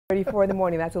34 in the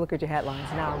morning, that's a look at your headlines.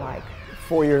 Now, Mike.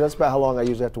 4 years, that's about how long I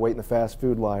usually have to wait in the fast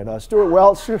food line. Stewart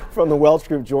Welch from the Welch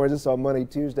Group joins us on Money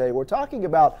Tuesday. We're talking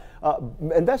about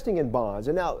investing in bonds.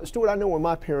 And now, Stewart, I know when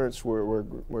my parents were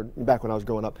back when I was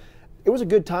growing up, it was a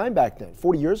good time back then,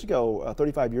 40 years ago,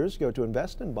 35 years ago, to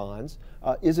invest in bonds.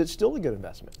 Is it still a good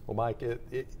investment? Well, Mike,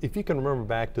 if you can remember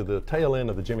back to the tail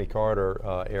end of the Jimmy Carter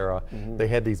era, they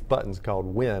had these buttons called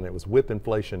WIN. It was Whip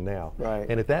Inflation Now. Right.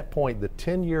 And at that point, the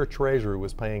 10-year Treasury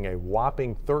was paying a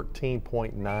whopping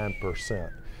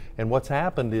 13.9%. And what's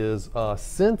happened is,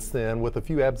 since then, with a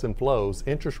few ebbs and flows,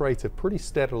 interest rates have pretty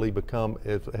steadily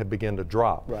have begun to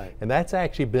drop. Right. And that's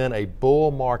actually been a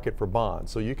bull market for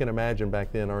bonds. So you can imagine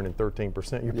back then earning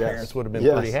 13%. Your parents would have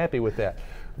been pretty happy with that.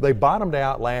 They bottomed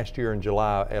out last year in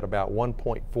July at about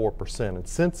 1.4%. And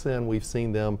since then, we've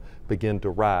seen them begin to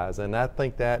rise. And I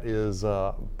think that is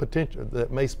potential,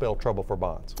 that may spell trouble for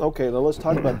bonds. Okay, now let's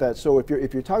talk about that. So if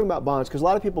you're talking about bonds, because a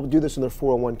lot of people do this in their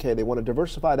 401k, they want to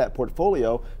diversify that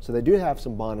portfolio, so they do have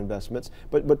some bond investments.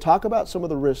 But talk about some of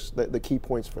the risks, the key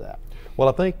points for that. Well,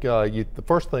 I think the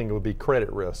first thing would be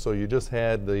credit risk. So you just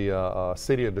had the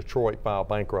city of Detroit file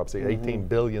bankruptcy, $18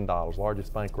 billion,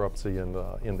 largest bankruptcy in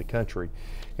the country.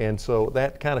 And so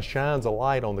that kind of shines a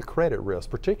light on the credit risk,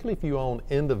 particularly if you own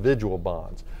individual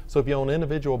bonds. So if you own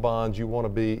individual bonds, you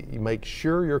want to make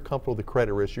sure you're comfortable with the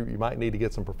credit risk. You might need to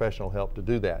get some professional help to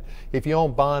do that. If you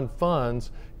own bond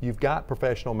funds, you've got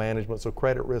professional management, so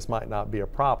credit risk might not be a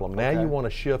problem. Now you want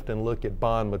to shift and look at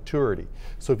bond maturity.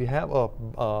 So if you have a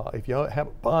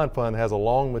bond fund that has a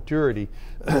long maturity,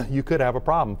 you could have a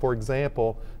problem. For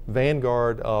example,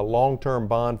 Vanguard long-term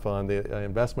bond fund, the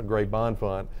investment grade bond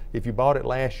fund, if you bought it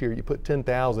last year, you put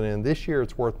 $10,000 in. This year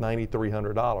it's worth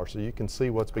 $9,300. So you can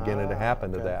see what's beginning to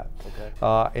happen to that.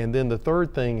 And then the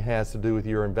third thing has to do with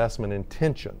your investment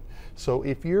intention. So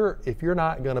if you're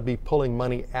not going to be pulling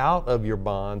money out of your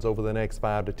bonds over the next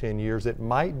 5 to 10 years, it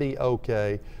might be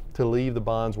okay to leave the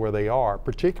bonds where they are,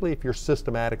 particularly if you're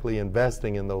systematically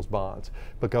investing in those bonds.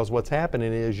 Because what's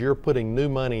happening is you're putting new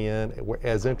money in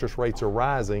as interest rates are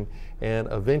rising, and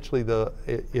eventually,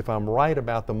 if I'm right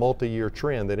about the multi-year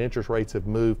trend that interest rates have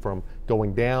moved from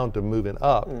going down to moving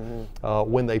up,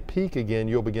 when they peak again,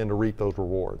 you'll begin to reap those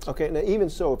rewards. Okay, now even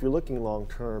so, if you're looking long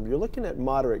term, you're looking at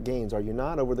moderate gains, are you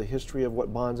not, over the history of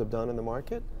what bonds have done in the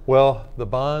market? Well, the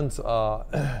bonds,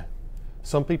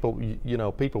 some people,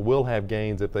 people will have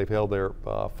gains if they've held their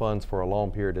funds for a long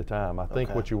period of time. I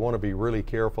think what you want to be really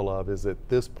careful of is at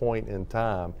this point in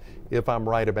time, if I'm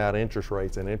right about interest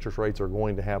rates, and interest rates are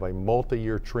going to have a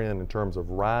multi-year trend in terms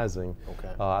of rising,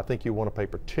 I think you want to pay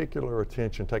particular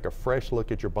attention, take a fresh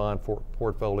look at your bond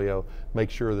portfolio,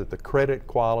 make sure that the credit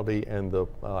quality and the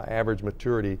average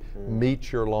maturity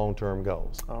meets your long-term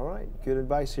goals. All right, good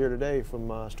advice here today from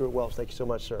Stewart Welch. Thank you so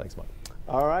much, sir. Thanks, Mike.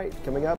 All right, coming up.